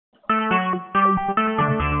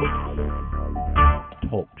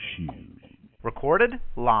Talk Shoes. Recorded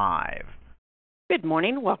live. Good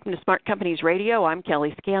morning. Welcome to Smart Companies Radio. I'm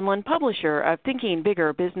Kelly Scanlon, publisher of Thinking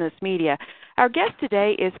Bigger Business Media. Our guest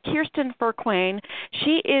today is Kierstin Firquain.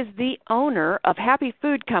 She is the owner of Happy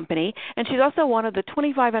Food Company, and she's also one of the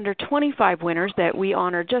 25 Under 25 winners that we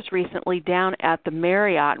honored just recently down at the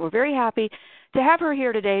Marriott. We're very happy to have her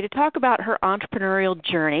here today to talk about her entrepreneurial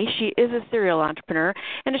journey. She is a serial entrepreneur,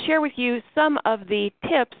 and to share with you some of the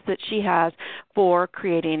tips that she has for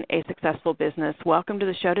creating a successful business. Welcome to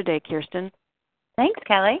the show today, Kierstin. Thanks,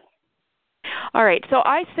 Kelly. All right, so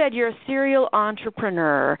I said you're a serial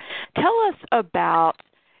entrepreneur. Tell us about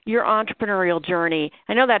your entrepreneurial journey.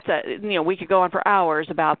 I know that's we could go on for hours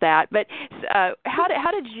about that, but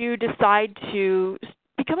how did you decide to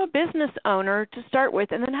become a business owner to start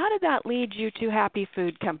with, and then how did that lead you to Happy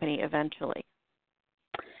Food Company eventually?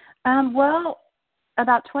 Well,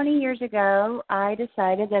 about 20 years ago, I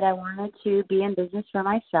decided that I wanted to be in business for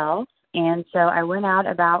myself. And so I went out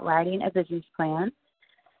about writing a business plan,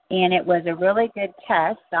 and it was a really good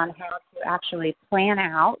test on how to actually plan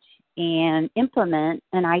out and implement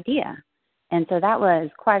an idea. And so that was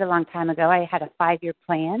quite a long time ago. I had a 5-year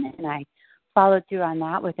plan, and I followed through on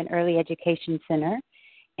that with an early education center.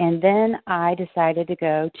 And then I decided to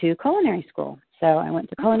go to culinary school. So I went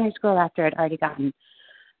to culinary school after I'd already gotten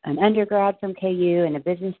an undergrad from KU and a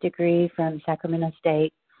business degree from Sacramento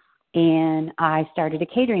State. And I started a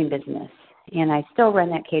catering business, and I still run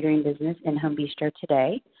that catering business in Home Bistro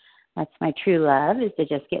today. That's my true love, is to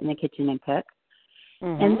just get in the kitchen and cook.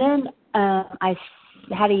 Mm-hmm. And then I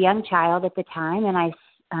had a young child at the time, and I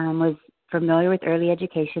was familiar with early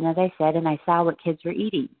education, as I said, and I saw what kids were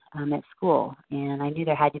eating at school, and I knew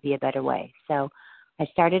there had to be a better way. So I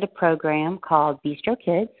started a program called Bistro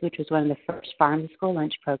Kids, which was one of the first farm-to-school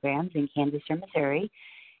lunch programs in Kansas or Missouri,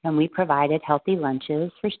 and we provided healthy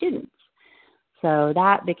lunches for students. So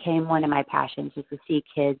that became one of my passions, is to see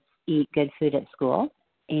kids eat good food at school.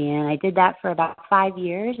 And I did that for about 5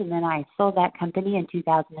 years, and then I sold that company in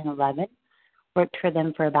 2011, worked for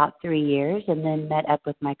them for about 3 years, and then met up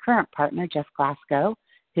with my current partner, Jeff Glasgow,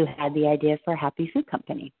 who had the idea for Happy Food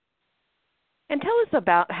Company. And tell us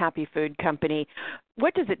about Happy Food Company.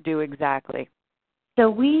 What does it do exactly? So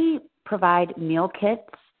we provide meal kits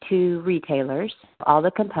to retailers, all the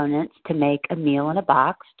components to make a meal in a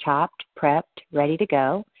box, chopped, prepped, ready to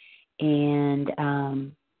go. And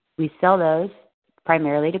we sell those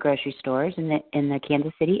primarily to grocery stores in the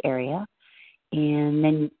Kansas City area. And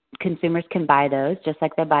then consumers can buy those just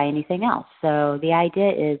like they buy anything else. So the idea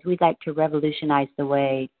is we'd like to revolutionize the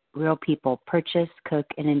way real people purchase, cook,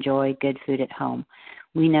 and enjoy good food at home.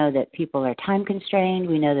 We know that people are time constrained.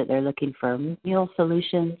 We know that they're looking for meal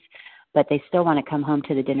solutions, but they still want to come home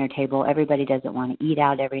to the dinner table. Everybody doesn't want to eat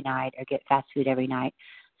out every night or get fast food every night.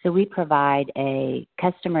 So we provide a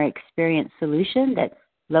customer experience solution that's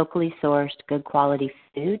locally sourced, good quality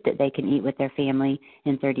food that they can eat with their family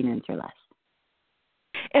in 30 minutes or less.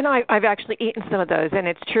 And I've actually eaten some of those, and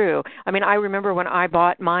it's true. I mean, I remember when I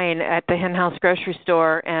bought mine at the Hen House grocery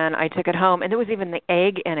store, and I took it home, and there was even the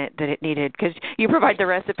egg in it that it needed, because you provide the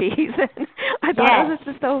recipes. And I thought, yes. Oh,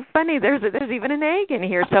 this is so funny. There's even an egg in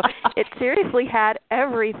here. So it seriously had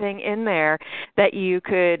everything in there that you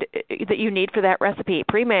need for that recipe,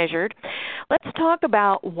 pre-measured. Let's talk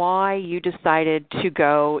about why you decided to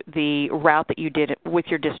go the route that you did with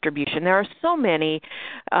your distribution. There are so many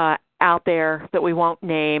out there that we won't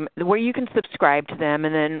name, where you can subscribe to them,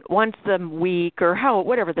 and then once a week or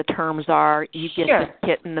whatever the terms are, you get Sure. the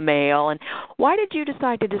kit in the mail. And why did you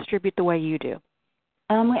decide to distribute the way you do?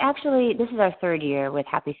 This is our 3rd year with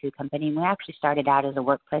Happy Food Company, and we actually started out as a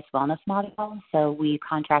workplace wellness model. So we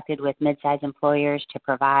contracted with mid-sized employers to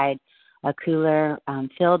provide a cooler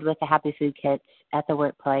filled with the Happy Food kits at the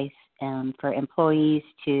workplace for employees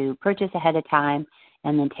to purchase ahead of time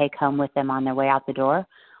and then take home with them on their way out the door.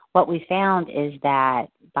 What we found is that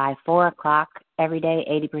by 4 o'clock every day,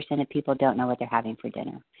 80% of people don't know what they're having for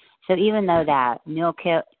dinner. So even though that meal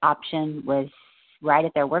kit option was right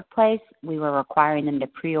at their workplace, we were requiring them to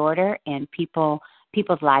pre-order, and people's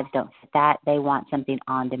lives don't fit that. They want something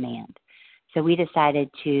on demand. So we decided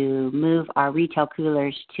to move our retail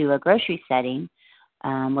coolers to a grocery setting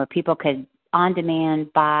where people could on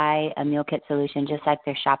demand buy a meal kit solution just like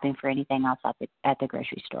they're shopping for anything else at the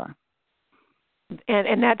grocery store.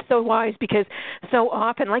 And that's so wise because so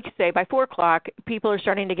often, like you say, by 4 o'clock, people are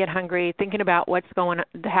starting to get hungry, thinking about what's going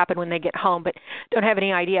to happen when they get home, but don't have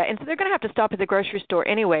any idea. And so they're going to have to stop at the grocery store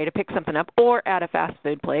anyway to pick something up, or at a fast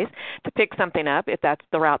food place to pick something up if that's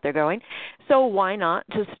the route they're going. So why not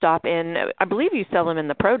just stop in? I believe you sell them in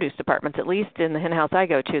the produce departments, at least in the hen house I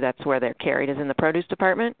go to. That's where they're carried, is in the produce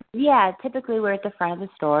department. Yeah, typically we're at the front of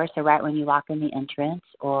the store, so right when you walk in the entrance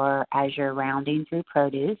or as you're rounding through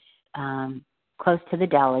produce. Close to the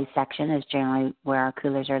deli section is generally where our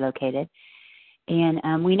coolers are located.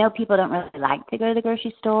 And we know people don't really like to go to the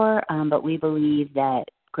grocery store, but we believe that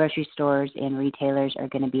grocery stores and retailers are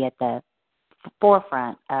going to be at the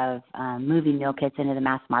forefront of moving meal kits into the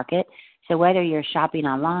mass market. So whether you're shopping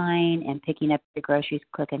online and picking up your groceries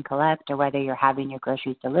click and collect, or whether you're having your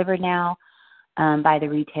groceries delivered now by the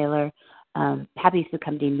retailer, Happy Food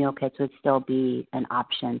Company meal kits would still be an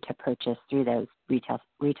option to purchase through those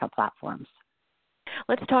retail platforms.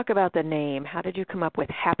 Let's talk about the name. How did you come up with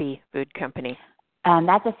Happy Food Company?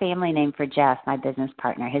 That's a family name for Jeff, my business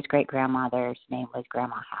partner. His great-grandmother's name was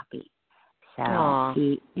Grandma Happy. So Aww.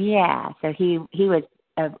 he was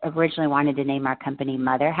originally wanted to name our company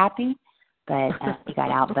Mother Happy, but he got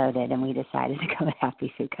outvoted, and we decided to go with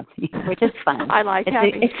Happy Food Company, which is fun. I like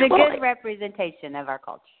Happy. It's a good representation of our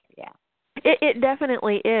culture, yeah. It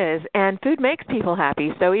definitely is, and food makes people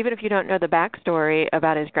happy. So even if you don't know the backstory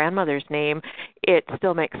about his grandmother's name, it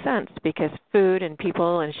still makes sense because food and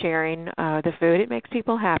people and sharing the food, it makes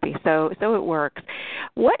people happy. So it works.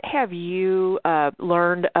 What have you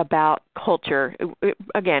learned about culture?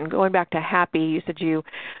 Again, going back to happy, you said you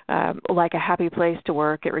like a happy place to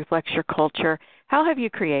work. It reflects your culture. How have you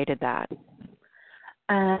created that?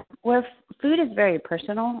 Well, food is very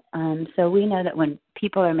personal, so we know that when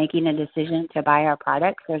people are making a decision to buy our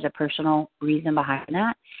products, there's a personal reason behind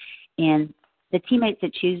that. And the teammates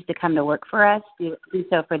that choose to come to work for us do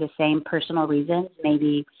so for the same personal reasons.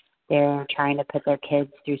 Maybe they're trying to put their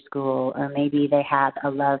kids through school, or maybe they have a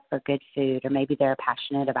love for good food, or maybe they're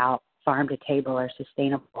passionate about farm to table or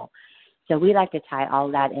sustainable. So we like to tie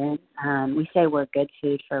all that in. We say we're good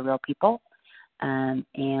food for real people.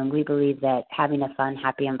 And we believe that having a fun,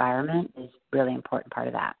 happy environment is a really important part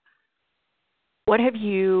of that. What have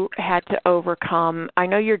you had to overcome? I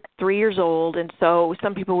know you're 3 years old, and so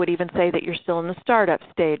some people would even say that you're still in the startup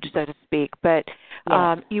stage, so to speak. But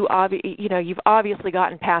yes. you've obviously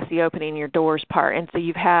gotten past the opening your doors part, and so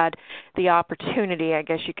you've had the opportunity, I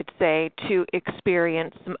guess you could say, to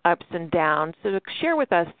experience some ups and downs. So share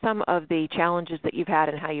with us some of the challenges that you've had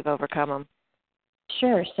and how you've overcome them.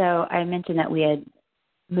 Sure. So I mentioned that we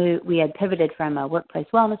had pivoted from a workplace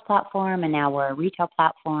wellness platform, and now we're a retail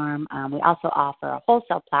platform. We also offer a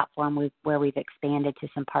wholesale platform where we've expanded to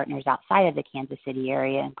some partners outside of the Kansas City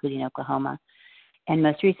area, including Oklahoma. And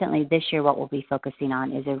most recently this year, what we'll be focusing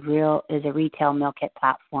on is a retail meal kit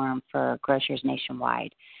platform for grocers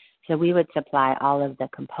nationwide. So we would supply all of the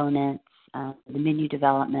components, the menu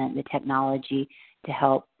development, the technology to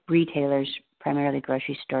help retailers, primarily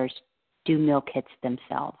grocery stores, do meal kits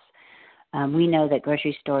themselves. We know that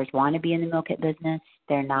grocery stores want to be in the meal kit business.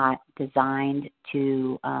 They're not designed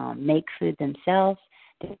to make food themselves.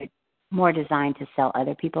 They're more designed to sell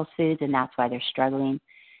other people's foods, and that's why they're struggling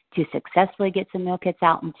to successfully get some meal kits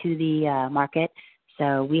out into the market.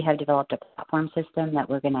 So we have developed a platform system that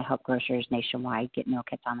we're going to help grocers nationwide get meal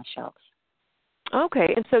kits on the shelves.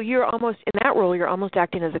 Okay, and so you're almost, in that role, you're almost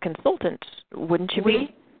acting as a consultant, wouldn't you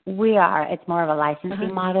be? We are. It's more of a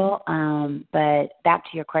licensing model. But back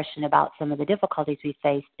to your question about some of the difficulties we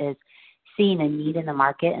faced is seeing a need in the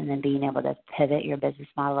market and then being able to pivot your business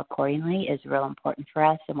model accordingly is real important for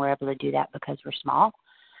us, and we're able to do that because we're small.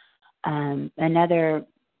 Another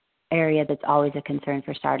area that's always a concern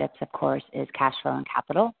for startups, of course, is cash flow and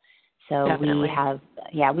capital. So Definitely.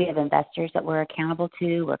 we have investors that we're accountable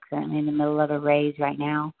to. We're currently in the middle of a raise right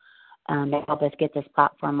now to help us get this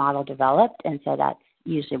platform model developed, and so that's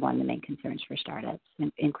usually one of the main concerns for startups,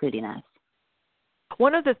 including us.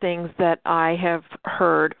 One of the things that I have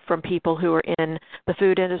heard from people who are in the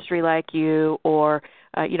food industry like you or,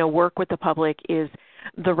 work with the public is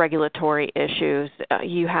the regulatory issues.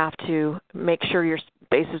 You have to make sure your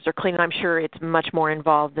spaces are clean. I'm sure it's much more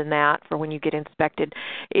involved than that for when you get inspected.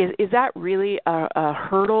 Is that really a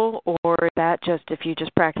hurdle, or is that just if you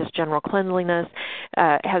just practice general cleanliness?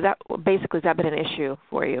 Has that been an issue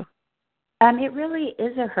for you? It really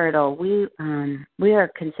is a hurdle. We are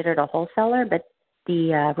considered a wholesaler, but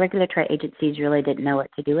the regulatory agencies really didn't know what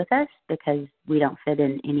to do with us because we don't fit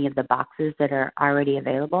in any of the boxes that are already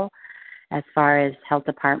available as far as health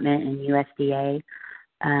department and USDA.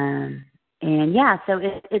 And yeah, so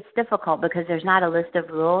it's difficult because there's not a list of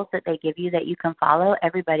rules that they give you that you can follow.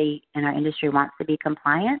 Everybody in our industry wants to be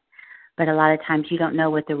compliant, but a lot of times you don't know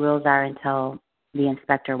what the rules are until the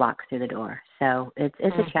inspector walks through the door. So it's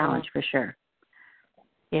a challenge for sure.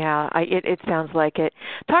 Yeah, it sounds like it.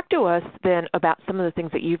 Talk to us then about some of the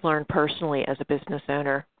things that you've learned personally as a business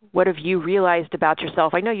owner. What have you realized about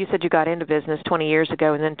yourself? I know you said you got into business 20 years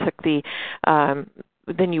ago and then took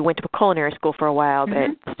then you went to culinary school for a while,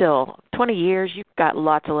 but still, 20 years, you've got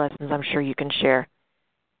lots of lessons I'm sure you can share.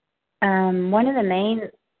 One of the main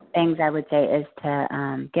things I would say is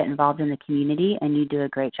to get involved in the community, and you do a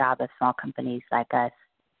great job of small companies like us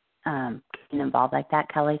getting involved like that,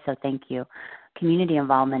 Kelly, so thank you. Community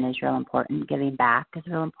involvement is real important. Giving back is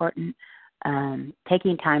real important.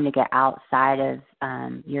 Taking time to get outside of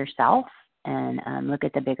yourself and look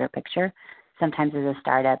at the bigger picture. Sometimes as a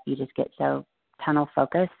startup, you just get so tunnel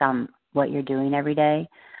focused on what you're doing every day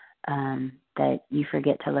that you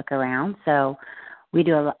forget to look around. So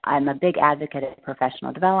I'm a big advocate of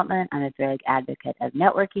professional development. I'm a big advocate of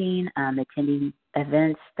networking, attending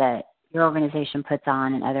events that your organization puts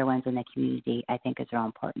on and other ones in the community. I think is real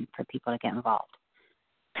important for people to get involved.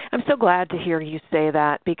 I'm so glad to hear you say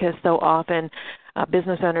that because so often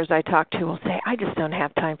business owners I talk to will say, I just don't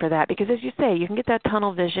have time for that because as you say, you can get that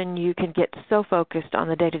tunnel vision, you can get so focused on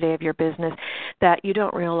the day-to-day of your business that you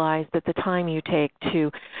don't realize that the time you take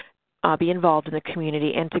to be involved in the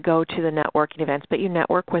community and to go to the networking events, but you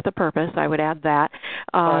network with a purpose, I would add that.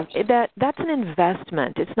 That's an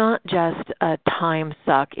investment. It's not just a time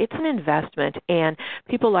suck. It's an investment, and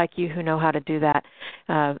people like you who know how to do that,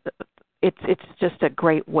 it's just a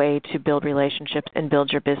great way to build relationships and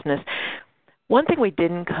build your business. One thing we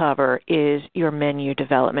didn't cover is your menu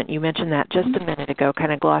development. You mentioned that just a minute ago,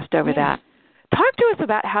 kind of glossed over that. Talk to us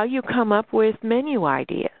about how you come up with menu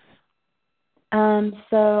ideas.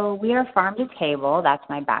 So we are farm to table. That's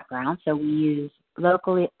my background. So we use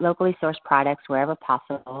locally sourced products wherever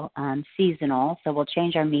possible. Seasonal. So we'll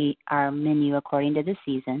change our menu according to the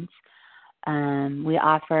seasons. We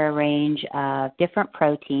offer a range of different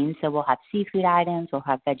proteins. So we'll have seafood items. We'll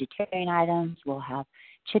have vegetarian items. We'll have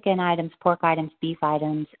chicken items, pork items, beef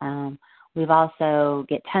items. We've also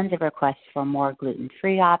get tons of requests for more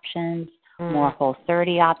gluten-free options. More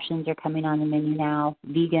Whole30 options are coming on the menu now.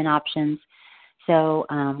 Vegan options. So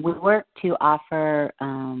we work to offer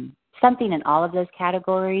something in all of those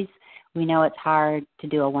categories. We know it's hard to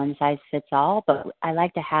do a one-size-fits-all, but I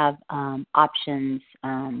like to have options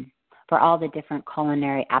for all the different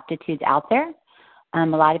culinary aptitudes out there. A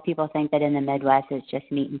lot of people think that in the Midwest it's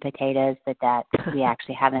just meat and potatoes, but that we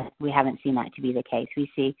actually haven't seen that to be the case. We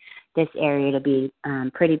see this area to be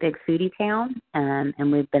pretty big foodie town,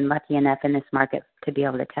 and we've been lucky enough in this market to be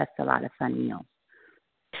able to test a lot of fun meals.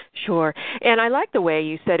 Sure. And I like the way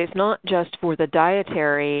you said it's not just for the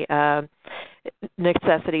dietary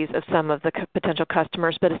necessities of some of the potential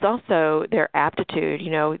customers, but it's also their aptitude,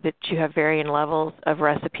 that you have varying levels of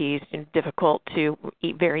recipes, difficult to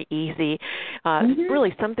eat, very easy,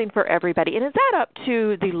 really something for everybody. And is that up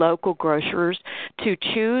to the local grocers to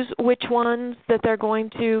choose which ones that they're going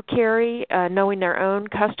to carry, knowing their own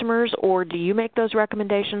customers, or do you make those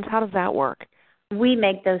recommendations? How does that work? We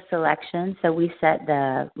make those selections, so we set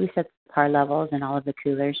the par levels in all of the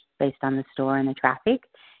coolers based on the store and the traffic,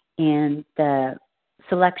 and the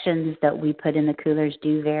selections that we put in the coolers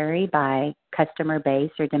do vary by customer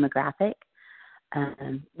base or demographic.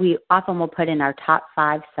 We often will put in our top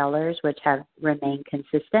 5 sellers, which have remained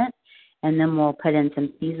consistent, and then we'll put in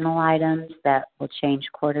some seasonal items that will change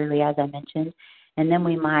quarterly, as I mentioned, and then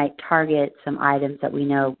we might target some items that we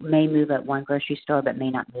know may move at one grocery store but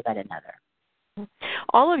may not move at another.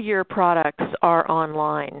 All of your products are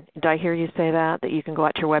online. Did I hear you say that you can go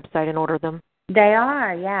out to your website and order them? They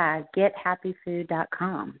are, yeah.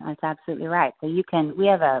 GetHappyFood.com. That's absolutely right. So we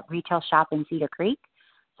have a retail shop in Cedar Creek,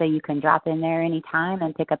 so you can drop in there anytime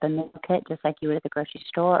and pick up a meal kit just like you would at the grocery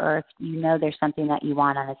store, or if you know there's something that you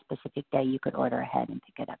want on a specific day, you could order ahead and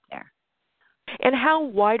pick it up there. And how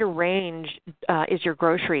wide a range is your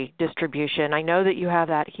grocery distribution? I know that you have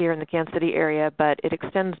that here in the Kansas City area, but it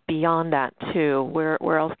extends beyond that too.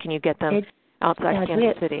 Where else can you get them outside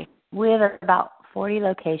Kansas City? We have about 40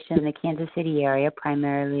 locations in the Kansas City area,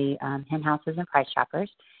 primarily hen houses and Price Shoppers.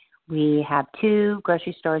 We have 2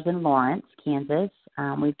 grocery stores in Lawrence, Kansas.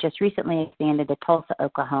 We've just recently expanded to Tulsa,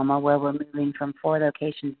 Oklahoma, where we're moving from 4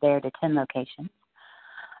 locations there to 10 locations.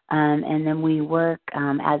 And then we work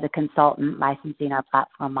as a consultant licensing our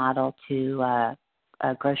platform model to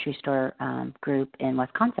a grocery store group in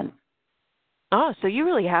Wisconsin. Oh, so you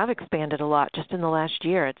really have expanded a lot just in the last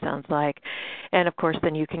year, it sounds like. And, of course,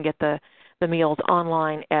 then you can get the the meals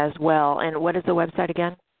online as well. And what is the website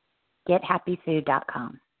again?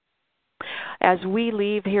 GetHappyFood.com. As we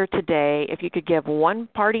leave here today, if you could give one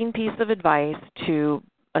parting piece of advice to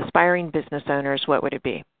aspiring business owners, what would it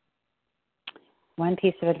be? One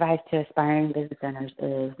piece of advice to aspiring business owners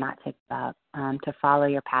is not to give up, to follow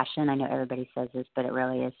your passion. I know everybody says this, but it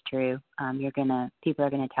really is true. People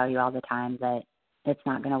are gonna tell you all the time that it's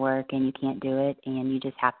not gonna work and you can't do it, and you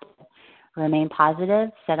just have to remain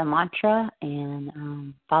positive, set a mantra,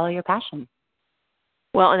 and follow your passion.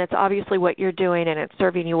 Well, and it's obviously what you're doing, and it's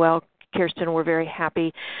serving you well. Kierstin, we're very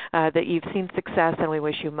happy that you've seen success, and we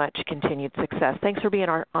wish you much continued success. Thanks for being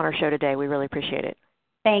on our show today. We really appreciate it.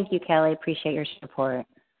 Thank you, Kelly. Appreciate your support.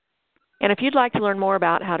 And if you'd like to learn more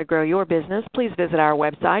about how to grow your business, please visit our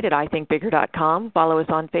website at ithinkbigger.com. Follow us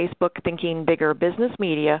on Facebook, Thinking Bigger Business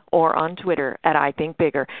Media, or on Twitter at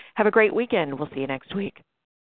ithinkbigger. Have a great weekend. We'll see you next week.